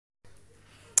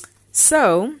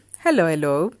So,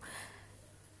 hello.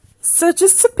 So,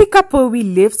 just to pick up where we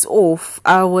left off,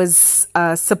 I was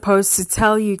supposed to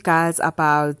tell you guys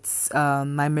about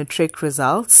my matric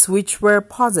results, which were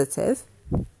positive.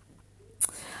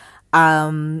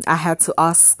 I had to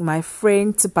ask my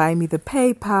friend to buy me the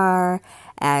paper,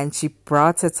 and she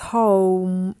brought it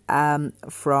home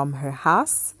from her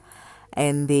house,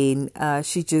 and then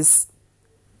she just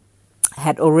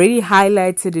had already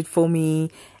highlighted it for me,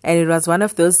 and it was one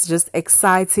of those just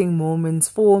exciting moments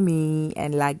for me.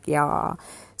 And I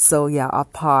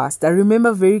passed. I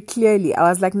remember very clearly, I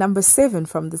was like number 7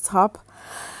 from the top,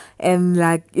 and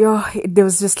there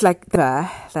was just like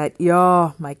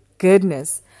my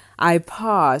goodness, I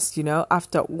passed,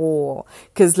 after all,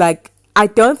 because I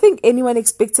don't think anyone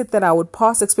expected that I would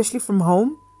pass, especially from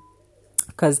home.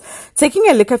 Because taking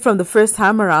a look at from the first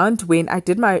time around, when I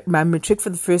did my matric for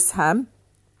the first time,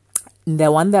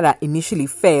 the one that I initially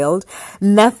failed,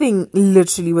 nothing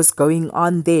literally was going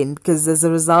on then, because as a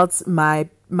result, my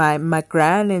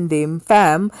gran and them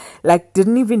fam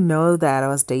didn't even know that I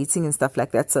was dating and stuff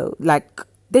like that. So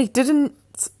they didn't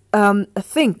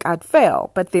think I'd fail,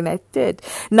 but then I did.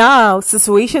 Now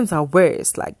situations are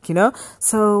worse,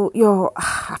 so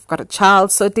I've got a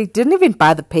child, so they didn't even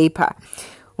buy the paper,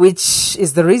 which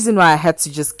is the reason why I had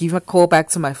to just give a call back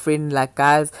to my friend,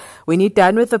 guys, when you're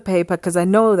done with the paper, because I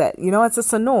know that, it's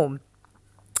just a norm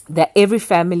that every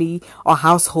family or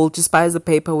household just buys the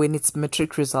paper when it's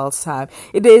matric results time.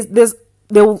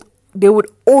 There would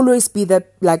always be that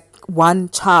one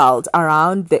child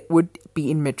around that would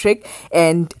be in matric,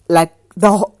 and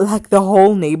the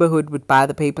whole neighborhood would buy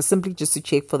the paper simply just to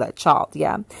check for that child.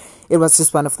 Yeah, it was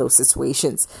just one of those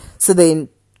situations. So then,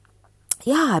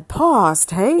 I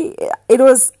passed. Hey, it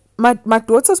was my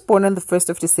daughter was born on the 1st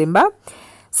of December,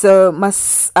 so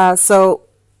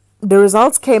the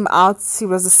results came out. It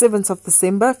was the 7th of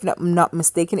December, if I'm not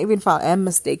mistaken. Even if I am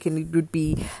mistaken, it would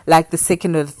be the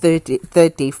second or the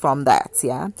third day from that.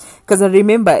 Yeah, because I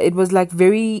remember it was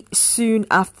very soon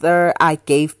after I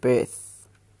gave birth.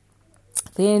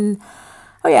 Then,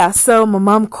 so my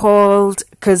mom called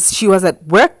because she was at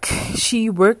work.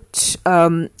 She worked,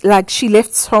 she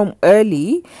left home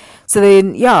early. So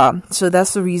then, so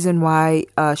that's the reason why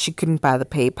she couldn't buy the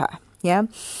paper. Yeah.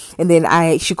 And then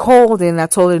she called and I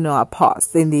told her, no, I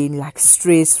passed. And then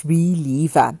stress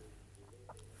reliever.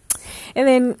 And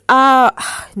then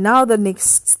now the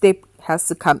next step has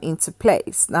to come into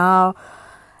place. Now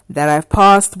that I've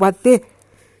passed, what then?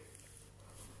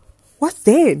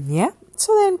 Yeah.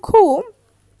 So then, cool.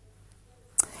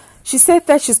 She said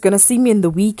that she's going to see me in the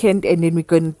weekend, and then we're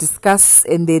going to discuss.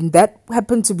 And then that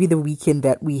happened to be the weekend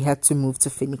that we had to move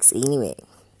to Phoenix anyway.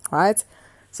 Right?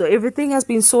 So everything has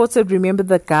been sorted. Remember,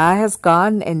 the guy has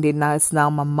gone, and then now it's my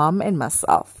mom and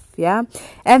myself. Yeah.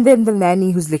 And then the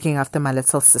nanny who's looking after my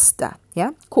little sister.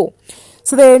 Yeah. Cool.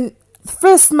 So then the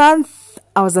first month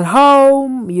I was at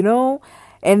home,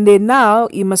 and then now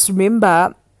you must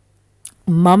remember,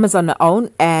 mom is on her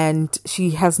own and she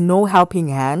has no helping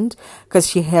hand because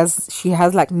she has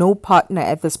no partner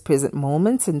at this present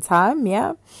moment in time.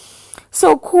 Yeah.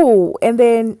 So cool. And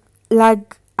then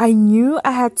I knew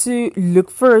I had to look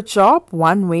for a job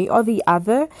one way or the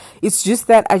other. It's just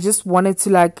that I just wanted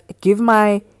to give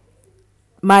my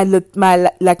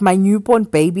newborn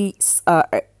baby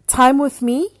time with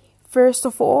me first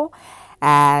of all,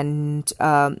 and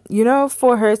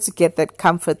for her to get that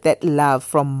comfort, that love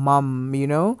from mom.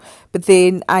 But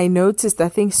then I noticed, I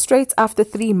think straight after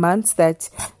 3 months,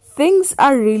 that things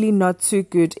are really not too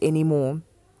good anymore.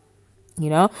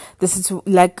 This is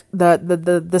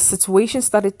the situation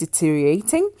started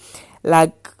deteriorating.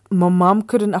 My mom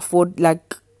couldn't afford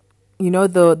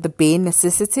the bare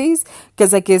necessities,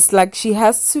 because I guess she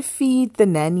has to feed the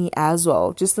nanny as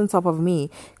well, just on top of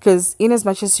me, because in as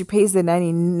much as she pays the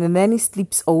nanny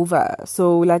sleeps over.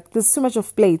 So there's too much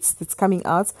of plates that's coming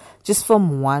out just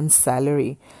from one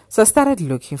salary. So I started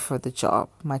looking for the job.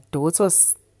 My daughter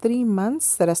was 3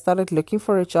 months that I started looking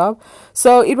for a job.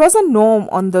 So it was a norm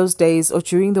on those days, or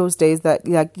during those days, that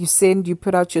you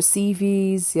put out your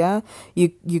CVs. Yeah,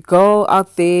 you go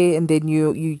out there and then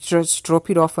you just drop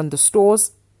it off on the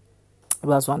stores. It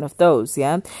was one of those.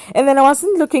 Yeah. And then I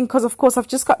wasn't looking because, of course, I've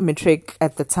just got matric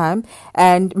at the time,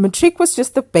 and matric was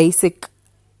just the basic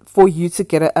for you to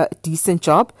get a decent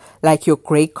job, like your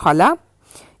grey collar,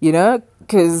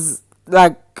 because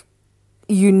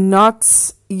you're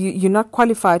not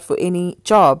qualified for any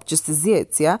job just as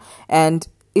yet. Yeah. And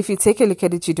if you take a look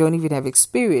at it, you don't even have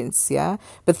experience. Yeah.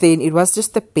 But then it was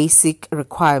just the basic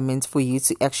requirement for you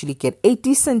to actually get a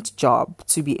decent job,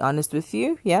 to be honest with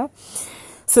you. Yeah.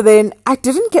 So then I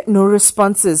didn't get no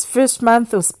responses. First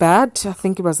month was bad. I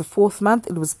think it was the fourth month.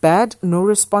 It was bad. No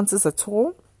responses at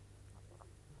all.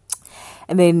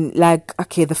 And then, like,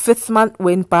 okay, the fifth month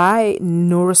went by,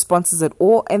 no responses at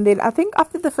all. And then I think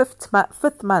after the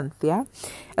fifth month, yeah,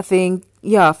 I think,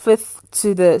 yeah, fifth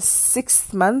to the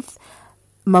sixth month,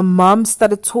 my mom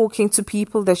started talking to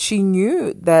people that she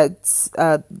knew that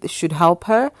should help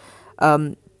her,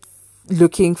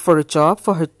 looking for a job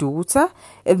for her daughter.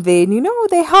 And then,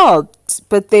 they helped.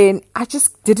 But then I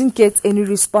just didn't get any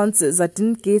responses. I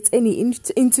didn't get any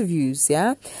interviews,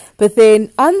 yeah. But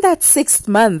then on that sixth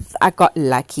month, I got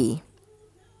lucky.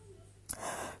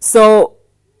 So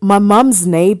my mom's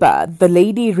neighbor, the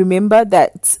lady, remember,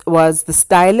 that was the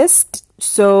stylist.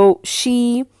 So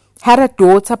she had a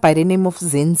daughter by the name of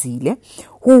Zenzile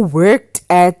who worked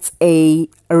at a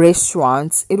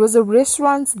restaurant. It was a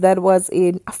restaurant that was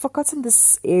I've forgotten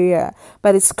this area,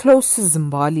 but it's close to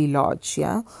Zimbali Lodge,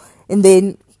 yeah. And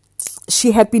then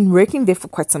she had been working there for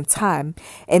quite some time.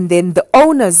 And then the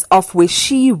owners of where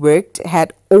she worked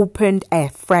had opened a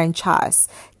franchise,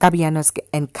 Gabianos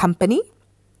and Company.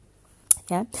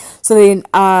 Yeah. So then,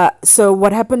 so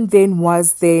what happened then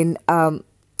was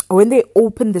when they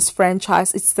opened this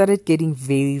franchise, it started getting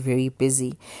very, very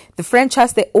busy. The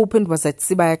franchise they opened was at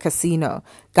Sibaya Casino,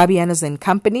 Gabianos and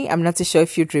Company. I'm not too sure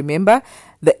if you'd remember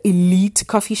the elite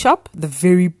coffee shop, the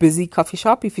very busy coffee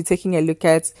shop. If you're taking a look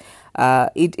at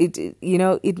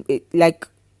it like,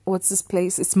 what's this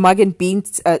place? It's Mug and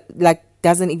Beans,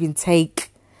 doesn't even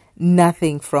take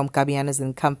nothing from Gabianos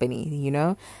and Company,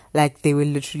 like they were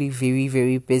literally very,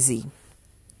 very busy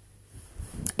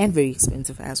and very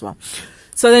expensive as well.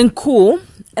 So then cool.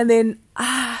 And then,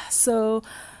 so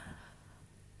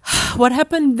what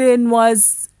happened then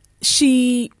was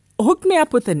she hooked me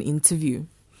up with an interview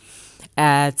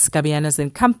at Gabianos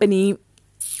and Company.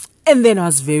 And then I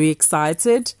was very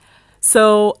excited.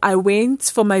 So I went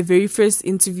for my very first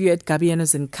interview at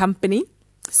Gabianos and Company,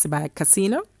 Sibaya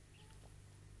Casino.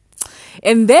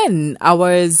 And then I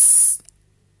was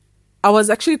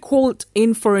actually called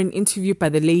in for an interview by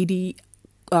the lady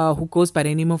who goes by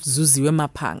the name of Zuziwe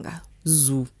Mapanga.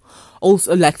 Zoo.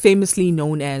 Also, like, famously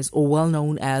known as, or well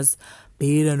known as,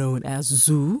 better known as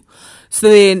Zoo. So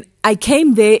then I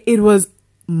came there. It was,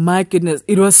 my goodness,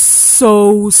 it was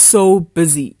so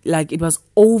busy. Like, it was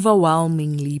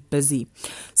overwhelmingly busy.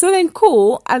 So then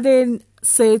cool. I then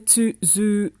said to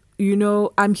Zoo,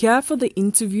 I'm here for the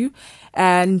interview.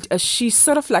 And she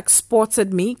sort of like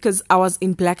spotted me because I was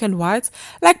in black and white.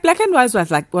 Like, black and white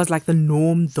was like the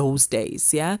norm those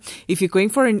days. Yeah. If you're going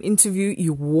for an interview,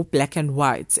 you wore black and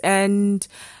white. And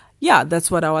yeah, that's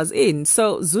what I was in.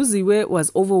 So Zuziwe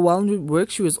was overwhelmed with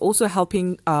work. She was also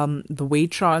helping the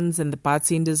waitrons and the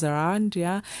bartenders around,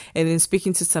 yeah, and then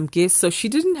speaking to some guests. So she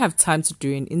didn't have time to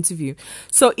do an interview.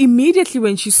 So immediately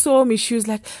when she saw me, she was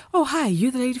like, "Oh, hi, you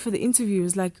the lady for the interview?" I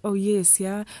was like, "Oh, yes,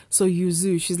 yeah." So you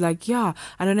Zoo. She's like, "Yeah,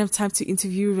 I don't have time to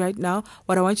interview right now.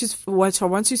 What I want you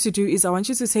to do is I want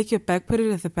you to take your bag, put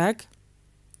it at the back.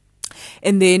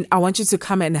 And then I want you to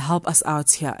come and help us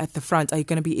out here at the front. Are you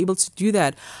going to be able to do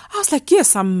that?" I was like,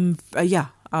 "Yes,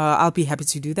 I'll be happy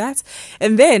to do that."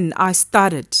 And then I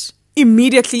started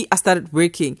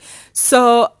working.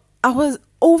 So I was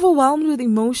overwhelmed with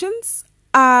emotions.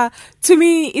 To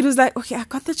me, it was like, okay, I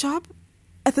got the job.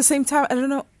 At the same time, I don't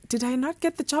know, did I not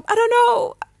get the job? I don't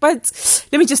know. But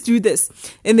let me just do this.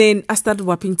 And then I started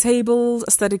wiping tables.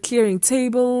 I started clearing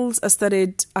tables. I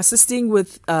started assisting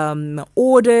with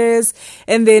orders.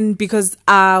 And then because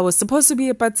I was supposed to be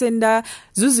a bartender,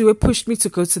 Zuziwe pushed me to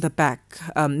go to the back.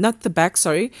 Not the back,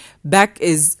 sorry. Back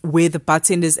is where the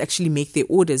bartenders actually make their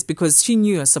orders because she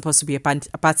knew I was supposed to be a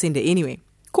bartender anyway.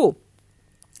 Cool.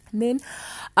 And then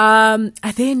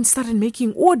I then started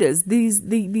making orders. These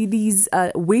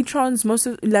waitrons, most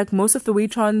of the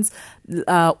waitrons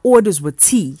orders were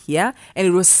tea, yeah, and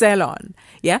it was Ceylon,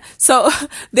 yeah. So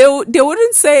they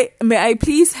wouldn't say, "May I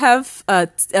please have a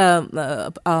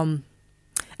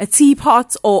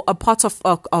teapot or a pot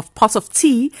of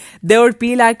tea." They would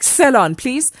be like, "Ceylon,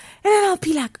 please," and then I'll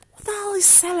be like, "What the hell is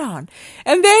Ceylon?"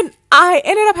 And then I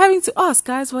ended up having to ask,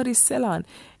 "Guys, what is Ceylon?"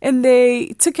 And they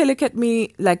took a look at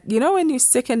me, like, when you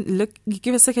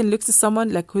give a second look to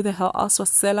someone, like, who the hell asked what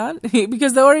Ceylon?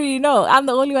 Because they already know. I'm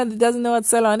the only one that doesn't know what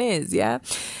Ceylon is, yeah?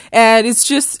 And it's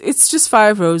just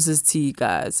Five Roses tea,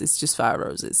 guys. It's just Five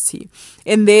Roses tea.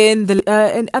 And then,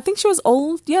 and I think she was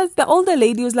old. Yeah, the older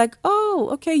lady was like, "Oh,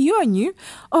 okay, you are new.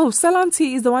 Oh, Ceylon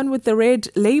tea is the one with the red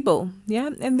label,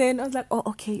 yeah?" And then I was like, "Oh,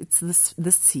 okay, it's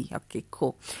this tea. Okay,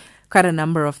 cool." Quite a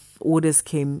number of orders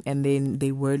came and then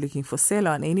they were looking for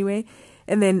Ceylon anyway.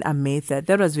 And then I made that.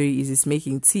 That was very easy. It's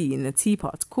making tea in a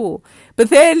teapot. Cool. But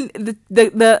then the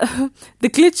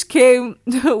glitch came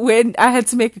when I had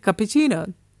to make a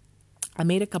cappuccino. I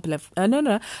made a couple of,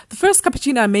 no. The first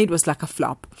cappuccino I made was like a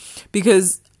flop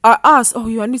because I asked, oh,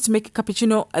 you want me to make a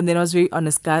cappuccino? And then I was very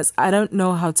honest, guys, I don't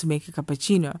know how to make a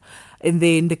cappuccino. And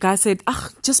then the guy said,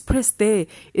 just press there.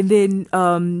 And then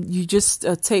you just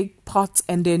take pot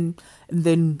and then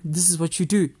this is what you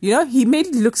do. You know, he made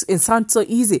it look and sound so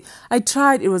easy. I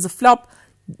tried. It was a flop.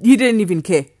 He didn't even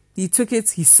care. He took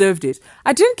it. He served it.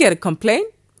 I didn't get a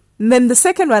complaint. And then the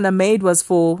second one I made was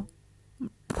for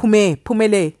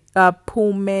Phumelele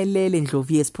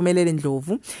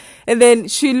Ndlovu. And then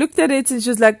she looked at it and she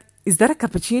was like, is that a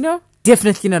cappuccino?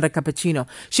 Definitely not a cappuccino.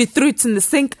 She threw it in the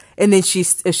sink and then she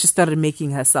started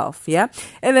making herself. Yeah.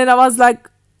 And then I was like,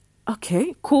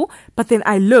 okay, cool. But then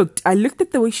I looked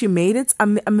at the way she made it.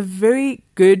 I'm a very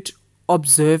good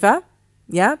observer.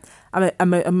 Yeah. I'm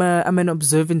an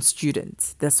observant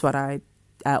student. That's what I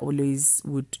always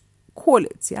would call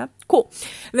it. Yeah, cool.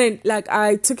 And then like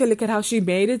I took a look at how she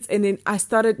made it and then I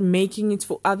started making it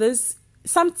for others.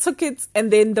 Some took it and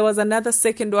then there was another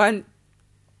second one.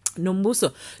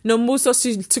 Nombuso,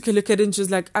 she took a look at it and she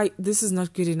was like, this is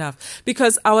not good enough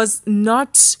because I was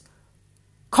not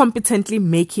competently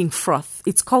making froth.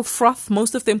 It's called froth.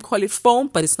 Most of them call it foam,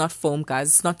 but it's not foam, guys.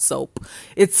 It's not soap.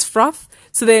 It's froth.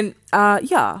 So then,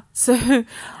 so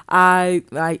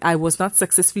I was not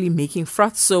successfully making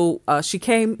froth. So she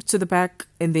came to the back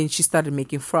and then she started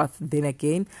making froth. Then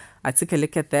again, I took a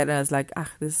look at that and I was like,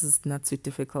 this is not too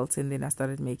difficult. And then I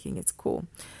started making it. Cool.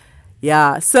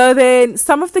 Yeah. So then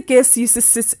some of the guests used to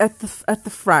sit at the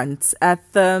front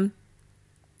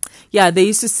they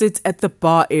used to sit at the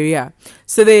bar area.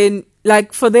 So then,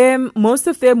 like for them, most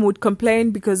of them would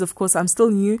complain because, of course, I'm still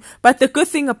new. But the good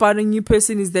thing about a new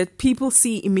person is that people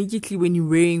see immediately when you're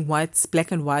wearing whites,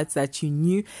 black and whites, that you're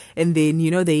new. And then,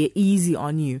 they're easy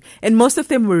on you. And most of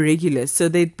them were regulars. So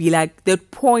they'd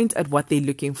point at what they're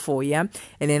looking for. Yeah.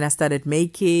 And then I started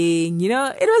making, it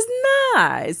was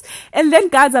nice. And then,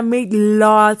 guys, I made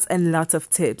lots and lots of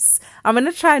tips. I'm going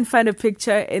to try and find a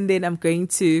picture and then I'm going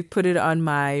to put it on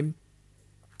my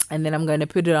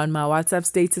WhatsApp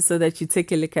status so that you take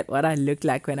a look at what I looked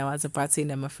like when I was a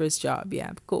bartender in my first job.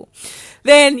 Yeah, cool.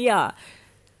 Then,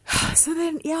 so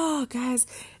then, guys,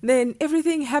 then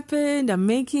everything happened. I'm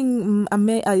making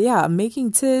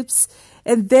tips.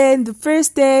 And then the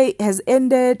first day has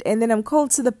ended. And then I'm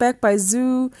called to the back by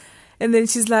Zoo. And then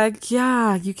she's like,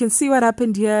 you can see what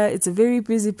happened here. It's a very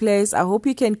busy place. I hope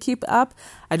you can keep up.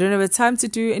 I don't have the time to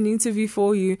do an interview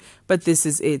for you, but this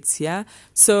is it. Yeah.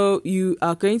 So you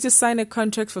are going to sign a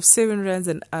contract for 7 rands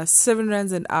an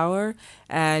hour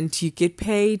and you get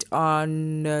paid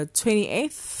on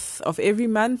 28th of every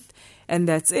month. And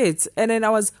that's it. And then I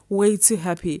was way too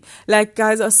happy. Like,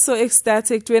 guys, I was so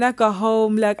ecstatic. When I got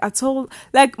home, like, I told,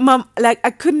 like, Mom, like,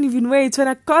 I couldn't even wait. When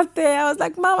I got there, I was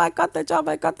like, Mom, I got the job.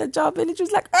 And she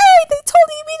was like, hey, they told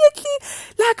you immediately.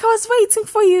 Like, I was waiting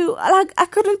for you. Like, I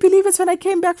couldn't believe it when I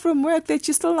came back from work that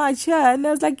you're still not here. And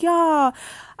I was like,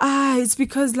 it's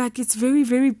because, like, it's very,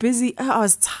 very busy. I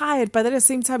was tired, but at the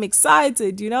same time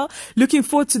excited, looking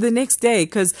forward to the next day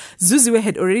because Zuziwe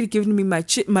had already given me my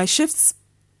shifts.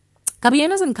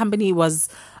 Kabianos and Company was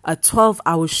a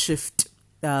 12-hour shift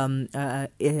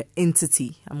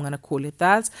entity. I'm going to call it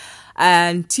that.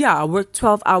 And I worked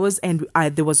 12 hours and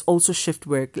there was also shift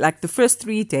work. Like the first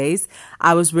 3 days,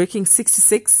 I was working 6 to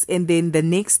 6. And then the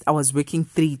next, I was working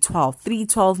 3-12.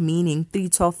 3-12 meaning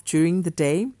 3-12 during the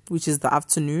day, which is the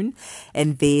afternoon.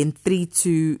 And then 3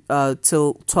 to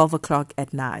till 12 o'clock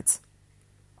at night,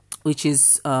 which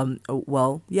is, 12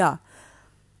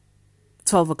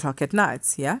 o'clock at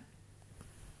night. Yeah.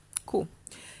 Cool.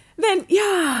 Then,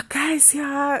 guys,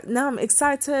 now I'm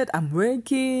excited. I'm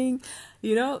working.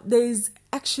 There's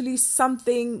actually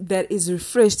something that is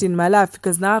refreshed in my life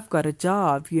because now I've got a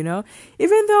job, even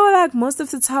though like most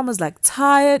of the time I was like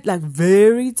tired, like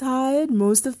very tired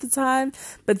most of the time.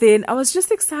 But then I was just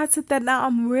excited that now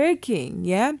I'm working.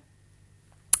 Yeah.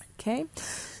 Okay.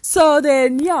 So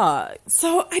then,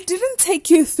 so I didn't take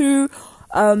you through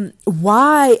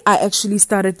why I actually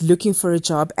started looking for a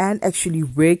job and actually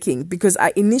working, because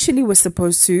I initially was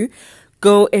supposed to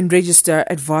go and register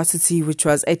at Varsity, which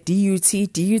was at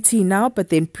DUT now, but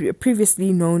then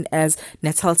previously known as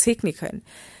Natal Technikon.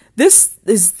 This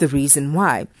is the reason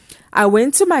why. I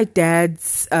went to my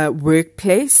dad's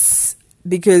workplace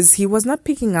because he was not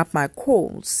picking up my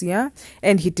calls,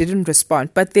 and he didn't respond.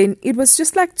 But then it was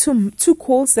just like two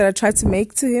calls that I tried to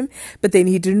make to him, but then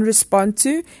he didn't respond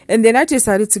to. And then I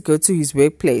decided to go to his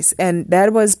workplace, and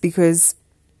that was because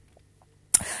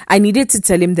I needed to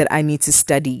tell him that I need to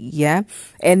study, yeah.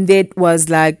 And that was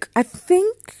like, I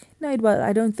think, no, it was,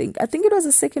 I don't think, I think it was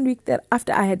the second week that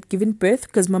after I had given birth,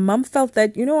 because my mom felt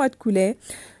that, you know what, Kule,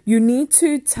 you need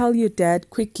to tell your dad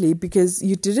quickly because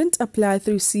you didn't apply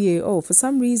through CAO. For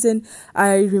some reason,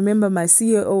 I remember my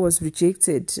CAO was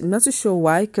rejected. I'm not too sure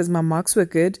why, because my marks were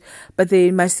good, but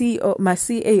then my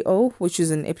CAO, which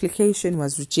is an application,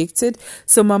 was rejected.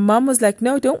 So my mom was like,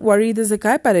 no, don't worry. There's a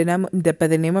guy by the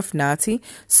name of Nati.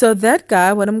 So that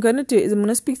guy, what I'm going to do is I'm going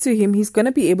to speak to him. He's going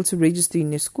to be able to register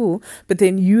in your school, but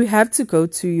then you have to go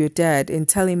to your dad and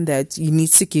tell him that you need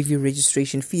to give you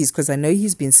registration fees because I know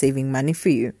he's been saving money for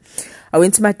you. I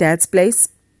went to my dad's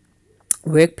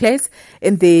workplace,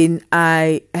 and then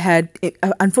I had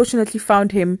unfortunately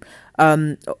found him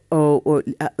found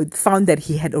that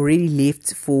he had already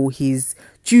left for his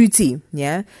duty.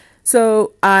 Yeah.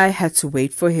 So I had to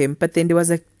wait for him, but then there was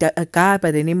a guy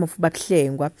by the name of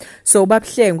Babhlengwa. So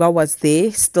Babhlengwa was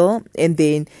there still, and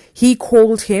then he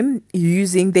called him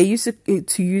they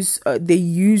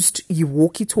used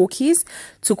walkie-talkies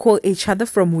to call each other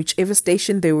from whichever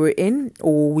station they were in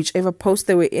or whichever post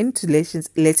they were in to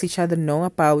let each other know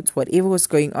about whatever was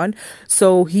going on.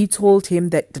 So he told him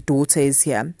that the daughter is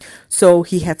here, so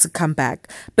he had to come back.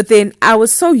 But then I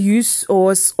was so used or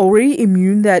was already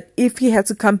immune that if he had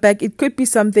to come back, it could be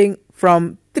something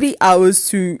from 3 hours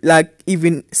to like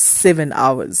even 7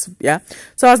 hours. Yeah.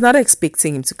 So I was not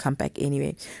expecting him to come back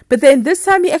anyway. But then this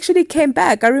time he actually came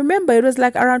back. I remember it was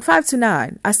like around 5 to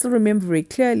 9. I still remember very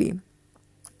clearly.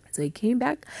 So he came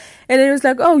back and it was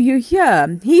like, oh, you're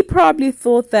here. He probably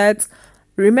thought that,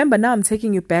 remember now I'm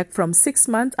taking you back from 6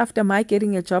 months after my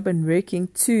getting a job and working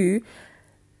to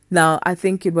now, I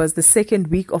think it was the second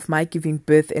week of my giving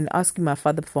birth and asking my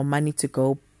father for money to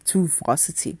go to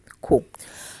varsity. Cool.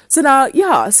 So now,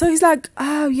 yeah, so he's like,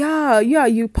 oh, yeah,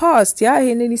 you passed, yeah.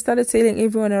 And then he started telling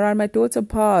everyone around, my daughter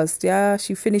passed, yeah,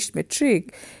 she finished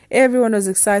matric. Everyone was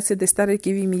excited. They started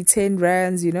giving me 10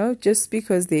 rands, just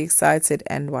because they're excited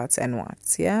and what,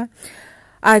 yeah.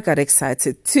 I got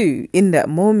excited too in that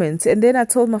moment. And then I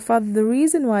told my father, the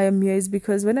reason why I'm here is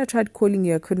because when I tried calling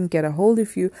you, I couldn't get a hold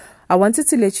of you. I wanted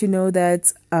to let you know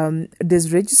that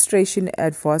there's registration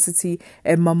at varsity.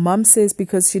 And my mom says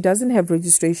because she doesn't have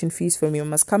registration fees for me, I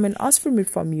must come and ask for me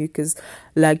from you because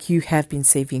like you have been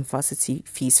saving varsity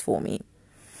fees for me.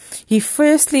 He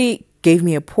firstly gave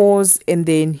me a pause and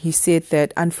then he said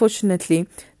that unfortunately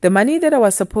the money that I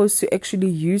was supposed to actually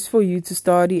use for you to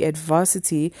study at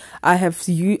varsity, I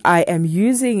am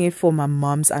using it for my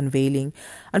mom's unveiling.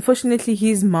 Unfortunately,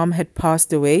 his mom had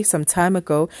passed away some time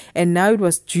ago, and now it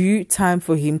was due time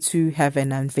for him to have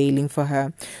an unveiling for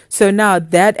her. So now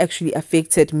that actually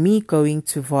affected me going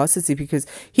to varsity because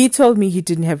he told me he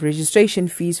didn't have registration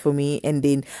fees for me, and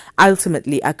then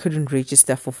ultimately I couldn't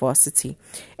register for varsity.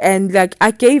 And like I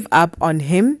gave up on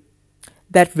him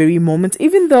that very moment,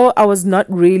 even though I was not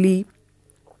really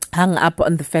hung up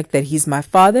on the fact that he's my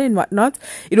father and whatnot.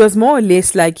 It was more or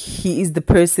less like he is the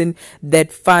person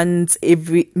that funds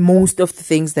most of the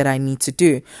things that I need to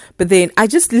do. But then I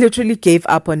just literally gave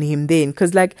up on him then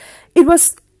because like it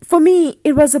was, for me,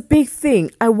 it was a big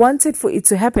thing. I wanted for it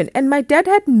to happen, and my dad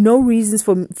had no reasons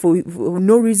for him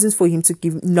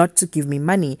to not to give me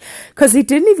money, because he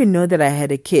didn't even know that I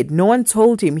had a kid. No one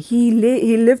told him. He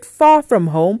lived far from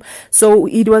home, so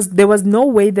there was no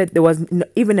way that there was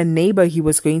even a neighbor he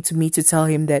was going to meet to tell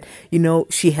him that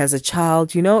she has a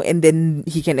child, and then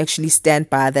he can actually stand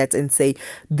by that and say,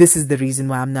 this is the reason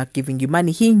why I'm not giving you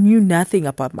money. He knew nothing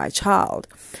about my child.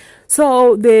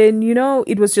 So then,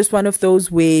 it was just one of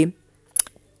those where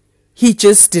he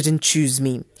just didn't choose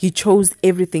me. He chose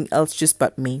everything else just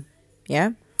but me. Yeah.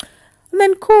 And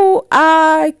then cool.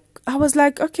 I was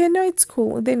like, okay, no, it's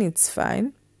cool. Then it's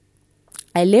fine.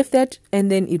 I left that and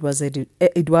then it was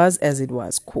as it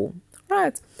was. Cool.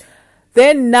 Right.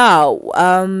 Then now,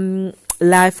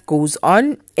 life goes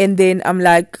on. And then I'm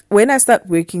like, when I start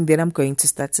working, then I'm going to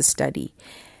start to study.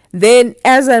 Then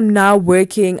as I'm now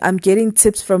working, I'm getting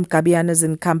tips from Kabianas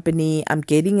and company. I'm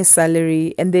getting a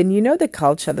salary. And then, the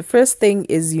culture. The first thing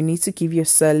is you need to give your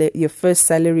first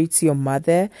salary to your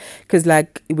mother. Because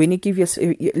like when you give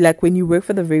when you work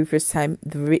for the very first time,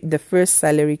 the first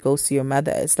salary goes to your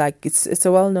mother. It's like, it's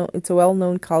a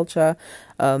well-known culture.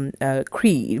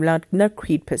 Creed, not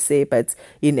creed per se, but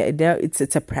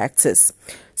it's a practice.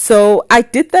 So I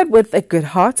did that with a good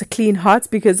heart, a clean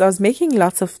heart, because I was making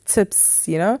lots of tips.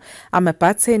 I'm a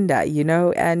bartender,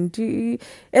 and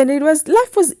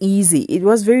life was easy. It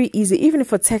was very easy, even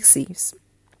for taxis.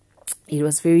 It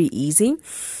was very easy.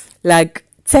 Like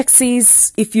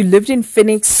taxis, if you lived in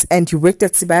Phoenix and you worked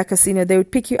at Sibaya Casino, they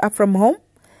would pick you up from home.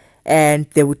 and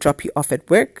they would drop you off at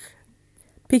work,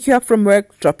 pick you up from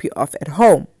work, drop you off at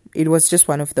home. It was just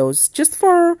one of those, just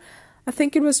for, I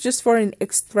think it was just for an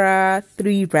extra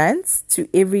 3 rands to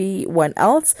everyone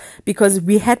else, because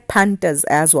we had panthers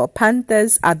as well.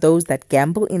 Panthers are those that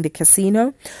gamble in the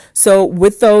casino. So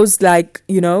with those, like,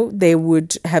 you know, they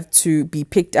would have to be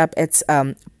picked up at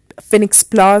Phoenix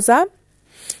Plaza.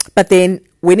 But then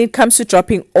when it comes to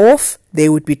dropping off, they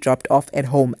would be dropped off at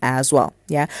home as well.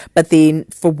 Yeah. But then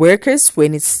for workers,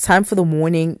 when it's time for the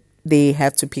morning, they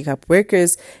have to pick up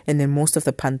workers, and then most of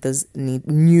the Panthers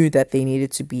knew that they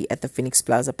needed to be at the Phoenix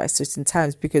Plaza by certain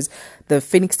times, because the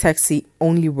Phoenix taxi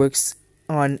only works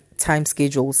on time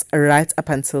schedules right up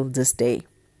until this day.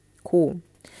 Cool.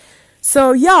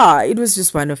 So yeah, it was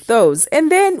just one of those.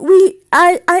 And then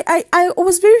I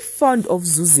was very fond of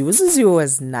Zuziwe. Zuziwe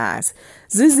was nice.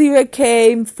 Zuziwe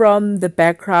came from the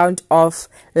background of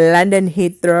London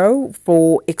Heathrow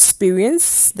for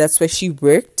experience. That's where she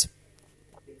worked.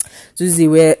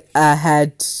 Zuziwe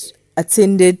had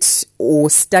attended or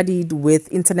studied with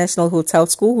International Hotel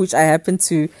School, which I happen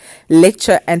to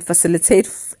lecture and facilitate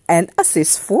and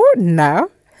assess for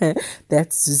now.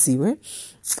 That's Zuziwe.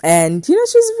 And, you know,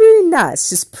 she's really nice.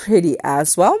 She's pretty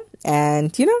as well.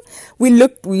 And, you know, we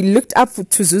looked up to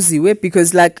Zuziwe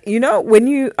because, like, you know, when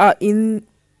you are in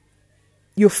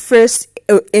your first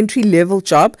entry level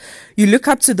job, you look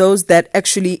up to those that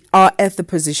actually are at the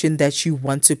position that you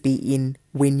want to be in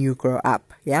when you grow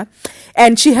up. Yeah.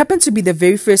 And she happened to be the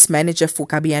very first manager for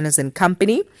Kabianas and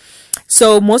Company.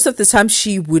 So most of the time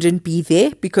she wouldn't be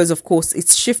there because, of course,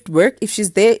 it's shift work. If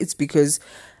she's there, it's because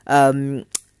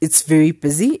it's very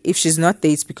busy. If she's not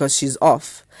there, it's because she's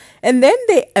off. And then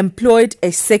they employed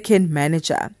a second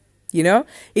manager. You know,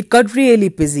 it got really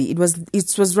busy. It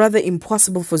was rather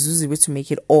impossible for Zuziwe to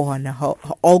make it all on her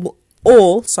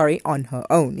on her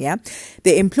own. Yeah,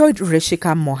 they employed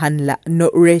Reshika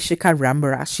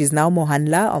Rambara. She's now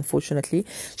Mohanla. Unfortunately,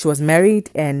 she was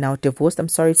married and now divorced. I'm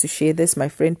sorry to share this, my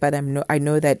friend, but I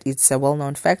know that it's a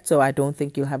well-known fact, so I don't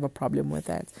think you'll have a problem with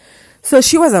that. So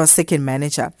she was our second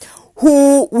manager,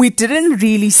 who we didn't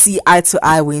really see eye to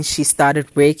eye when she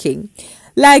started working.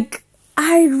 Like,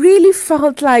 I really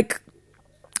felt like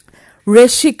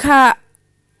Reshika,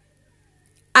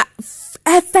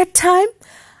 at that time,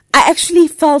 I actually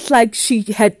felt like she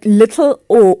had little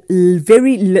or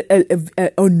very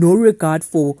or no regard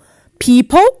for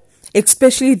people,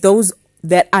 especially those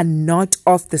that are not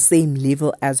of the same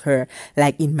level as her,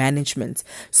 like in management.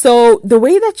 So the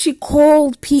way that she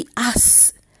called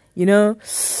us, you know,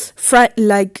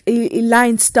 like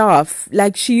line staff,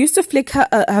 like she used to flick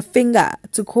her finger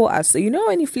to call us. So, you know,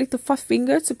 when you flick the first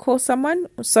finger to call someone,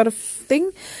 sort of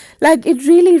thing, like it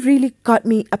really, really got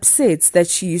me upset that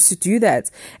she used to do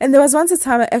that. And there was once a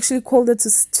time I actually called her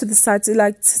to the side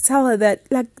to tell her that,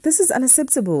 like, this is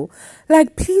unacceptable.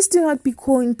 Like, please do not be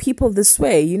calling people this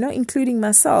way, you know, including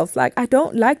myself. Like, I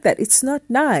don't like that. It's not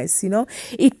nice, you know.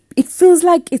 It feels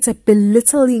like it's a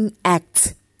belittling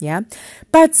act. Yeah,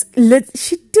 but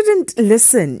she didn't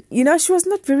listen. You know, she was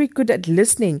not very good at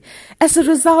listening. As a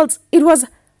result, it was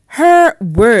her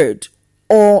word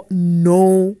or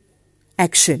no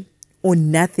action or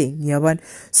nothing. You know,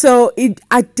 so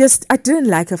I didn't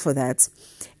like her for that.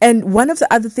 And one of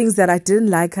the other things that I didn't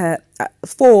like her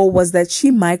for was that she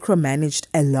micromanaged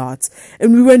a lot,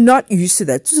 and we were not used to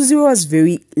that. Zuziwe was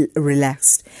very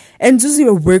relaxed, and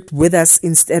Zuziwe worked with us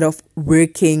instead of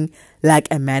working like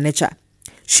a manager.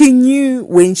 She knew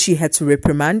when she had to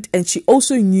reprimand, and she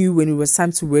also knew when it was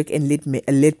time to work and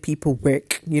let people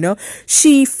work. You know,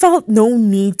 she felt no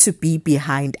need to be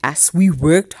behind us. We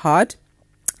worked hard.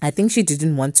 I think she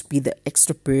didn't want to be the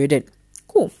extra burden.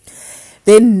 Cool.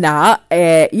 Then now,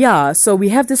 so we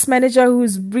have this manager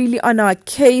who's really on our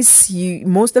case.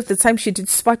 Most of the time she did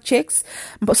spot checks,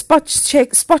 but spot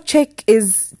check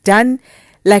is done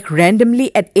like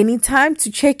randomly at any time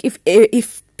to check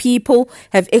if people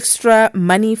have extra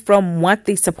money from what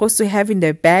they're supposed to have in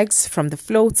their bags from the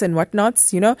floats and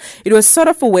whatnots. You know, it was sort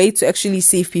of a way to actually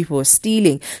see if people were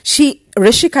stealing.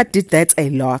 Reshika did that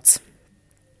a lot.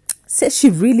 So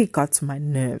she really got to my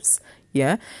nerves.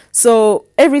 Yeah. So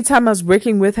every time I was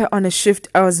working with her on a shift,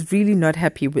 I was really not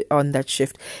happy on that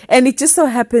shift. And it just so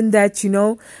happened that, you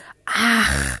know,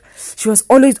 she was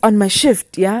always on my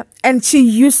shift. Yeah. And she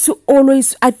used to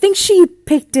always, I think she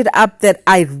picked it up that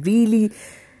I really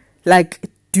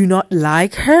do not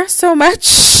like her so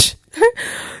much.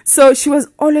 So she was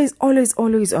always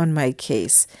on my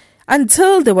case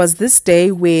until there was this day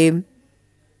where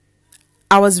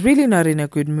I was really not in a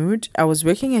good mood. I was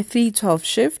working a 3-12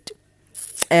 shift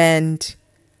and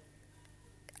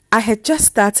I had just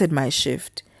started my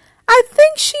shift. I think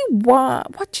think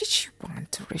what did she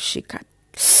want, Rishika?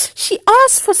 She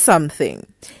asked for something,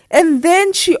 and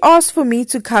then she asked for me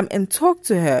to come and talk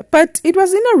to her, but it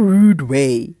was in a rude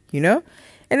way,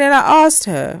 And then I asked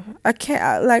her,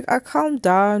 I calmed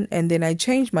down, and then I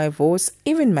changed my voice.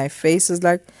 Even my face was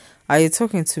like, "Are you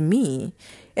talking to me?"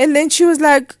 And then she was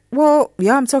like, "Well,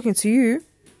 yeah, I'm talking to you."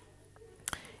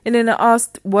 And then I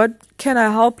asked, "What can I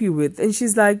help you with?" And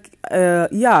she's like,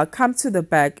 "Yeah, come to the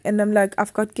back." And I'm like,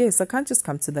 "I've got guests. I can't just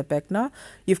come to the back now.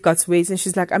 You've got to wait." And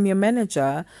she's like, "I'm your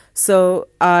manager, so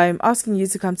I'm asking you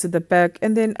to come to the back."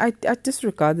 And then I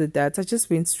disregarded that. I just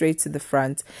went straight to the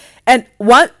front. And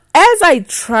as I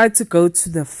tried to go to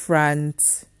the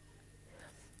front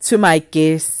to my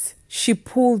guests, she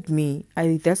pulled me.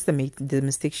 That's the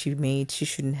mistake she made. She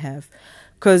shouldn't have.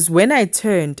 Because when I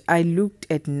turned, I looked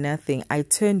at nothing. I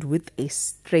turned with a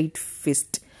straight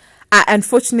fist. I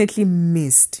unfortunately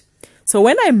missed. So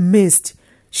when I missed,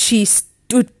 she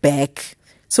stood back.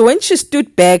 So when she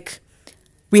stood back,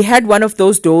 we had one of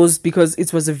those doors because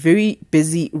it was a very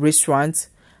busy restaurant.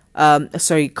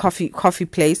 Coffee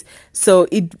place. So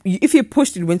if you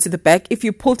pushed, it went to the back. If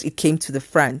you pulled, it came to the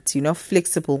front.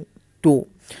 Flexible door.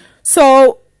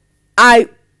 So I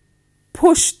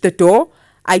pushed the door.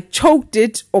 I choked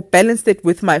it or balanced it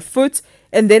with my foot.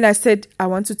 And then I said, "I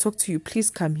want to talk to you. Please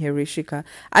come here, Rishika."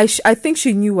 I think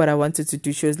she knew what I wanted to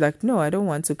do. She was like, "No, I don't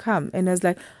want to come." And I was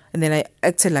like, and then I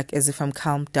acted like as if I'm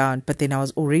calmed down. But then I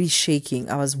was already shaking.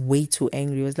 I was way too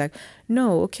angry. I was like,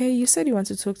 "No, okay, you said you want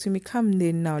to talk to me. Come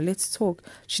then now. Let's talk."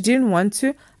 She didn't want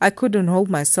to. I couldn't hold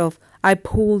myself. I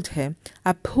pulled her.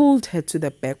 I pulled her to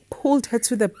the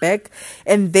back.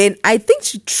 And then I think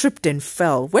she tripped and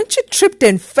fell. When she tripped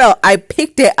and fell, I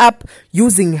picked her up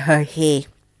using her hair.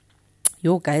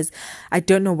 Yo, guys, I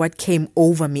don't know what came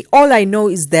over me. All I know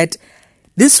is that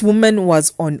this woman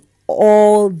was on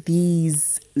all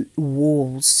these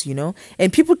walls,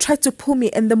 and people tried to pull me.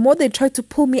 And the more they tried to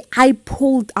pull me, I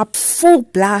pulled up full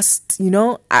blast,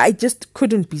 I just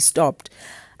couldn't be stopped.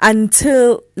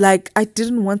 Until I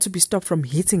didn't want to be stopped from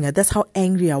hitting her. That's how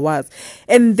angry I was.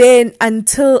 And then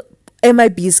until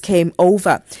MIBs came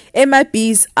over.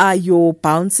 MIBs are your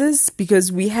bouncers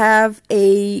because we have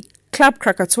a Club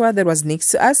Krakatoa that was next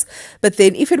to us. But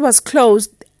then if it was closed,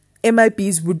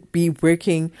 MIBs would be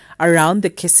working around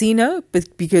the casino,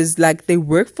 but because they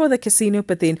work for the casino,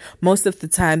 but then most of the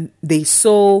time their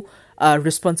sole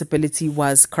responsibility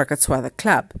was Krakatoa, the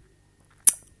club.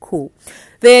 Cool.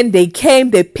 Then they came,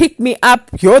 they picked me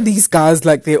up. These guys,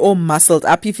 they're all muscled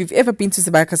up. If you've ever been to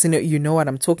Sibaya Casino, you know what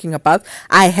I'm talking about.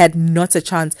 I had not a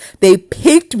chance. They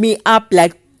picked me up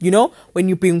when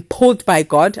you're being pulled by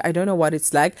God. I don't know what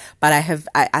it's like, but I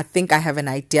think I have an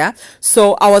idea.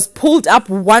 So I was pulled up.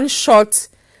 One shot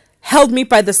held me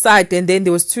by the side, and then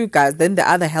there was two guys. Then the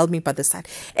other held me by the side.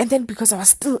 And then because I was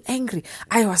still angry,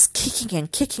 I was kicking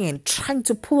and trying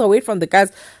to pull away from the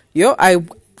guys.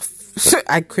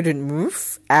 I couldn't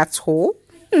move at all.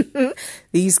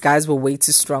 These guys were way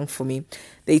too strong for me.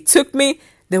 They took me,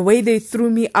 the way they threw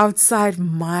me outside,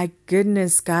 my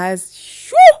goodness,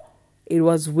 guys. It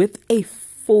was with a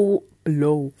full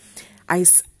blow.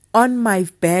 On my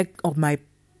back of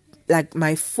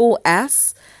my full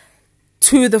ass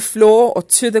to the floor or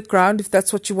to the ground, if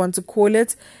that's what you want to call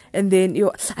it. And then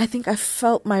I think I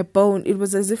felt my bone. It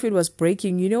was as if it was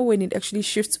breaking. When it actually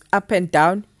shifts up and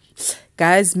down.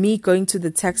 Guys, me going to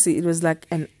the taxi, it was like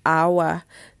an hour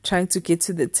trying to get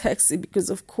to the taxi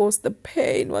because, of course, the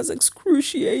pain was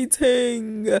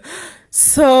excruciating.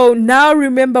 So now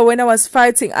remember when I was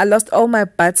fighting, I lost all my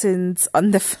buttons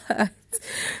on the fight.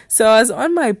 So I was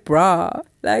on my bra.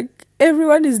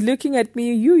 Everyone is looking at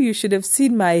me. You should have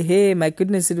seen my hair. My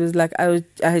goodness, it was like I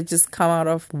had just come out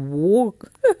of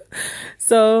work.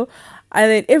 So... And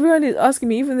then everyone is asking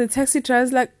me, even the taxi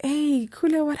driver's like, "Hey,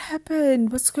 Kula, what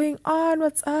happened? What's going on?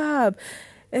 What's up?"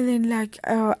 And then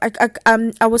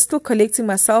I was still collecting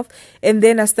myself, and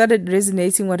then I started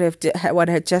resonating what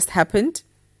had just happened.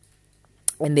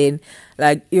 And then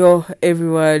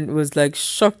everyone was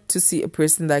shocked to see a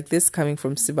person like this coming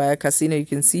from Sibaya Casino. You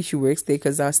can see she works there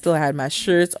because I still had my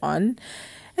shirt on.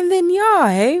 And then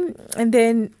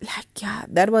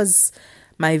that was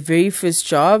my very first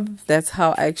job. That's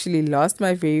how I actually lost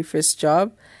my very first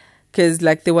job, because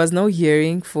there was no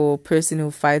hearing for a person who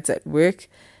fights at work.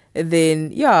 And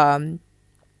then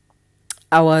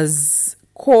I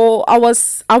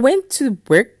went to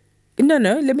work. No,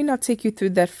 let me not take you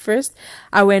through that first.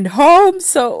 I went home.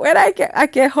 So when I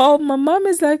get home, my mom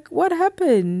is like, "What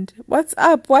happened? What's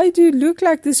up? Why do you look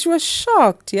like this?" She was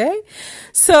shocked, yeah?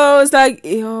 So I was like,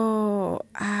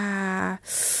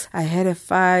 I had a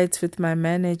fight with my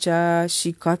manager.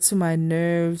 She got to my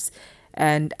nerves.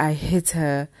 and I hit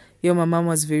her. Yo, my mom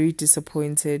was very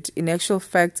disappointed. In actual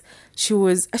fact, she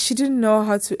didn't know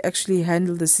how to actually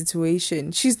handle the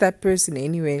situation. She's that person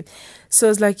anyway. So I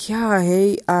was like, yeah,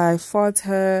 hey, I fought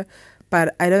her,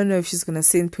 but I don't know if she's gonna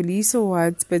send police or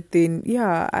what. But then,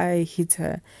 yeah, I hit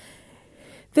her.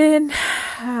 Then,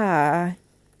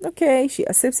 okay, she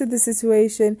accepted the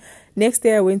situation. Next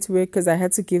day I went to work because I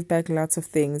had to give back lots of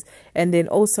things. And then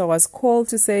also I was called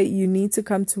to say, you need to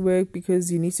come to work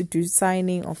because you need to do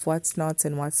signing of what's not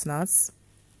and what's not.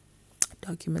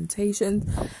 Documentation.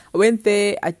 I went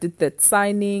there, I did that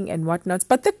signing and whatnot.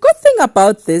 But the good thing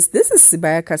about this is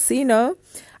Sibaya Casino.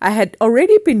 I had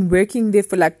already been working there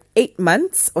for like 8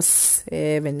 months or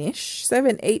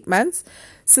 8 months.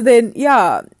 So then,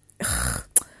 yeah,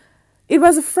 it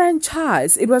was a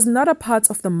franchise. It was not a part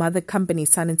of the mother company,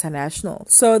 Sun International.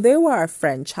 So they were a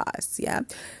franchise, yeah.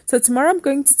 So tomorrow I'm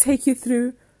going to take you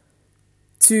through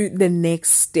to the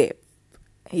next step.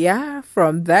 Yeah,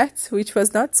 from that, which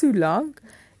was not too long.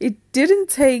 It didn't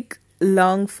take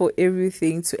long for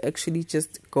everything to actually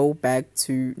just go back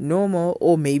to normal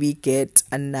or maybe get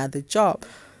another job.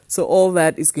 So all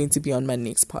that is going to be on my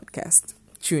next podcast.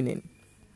 Tune in.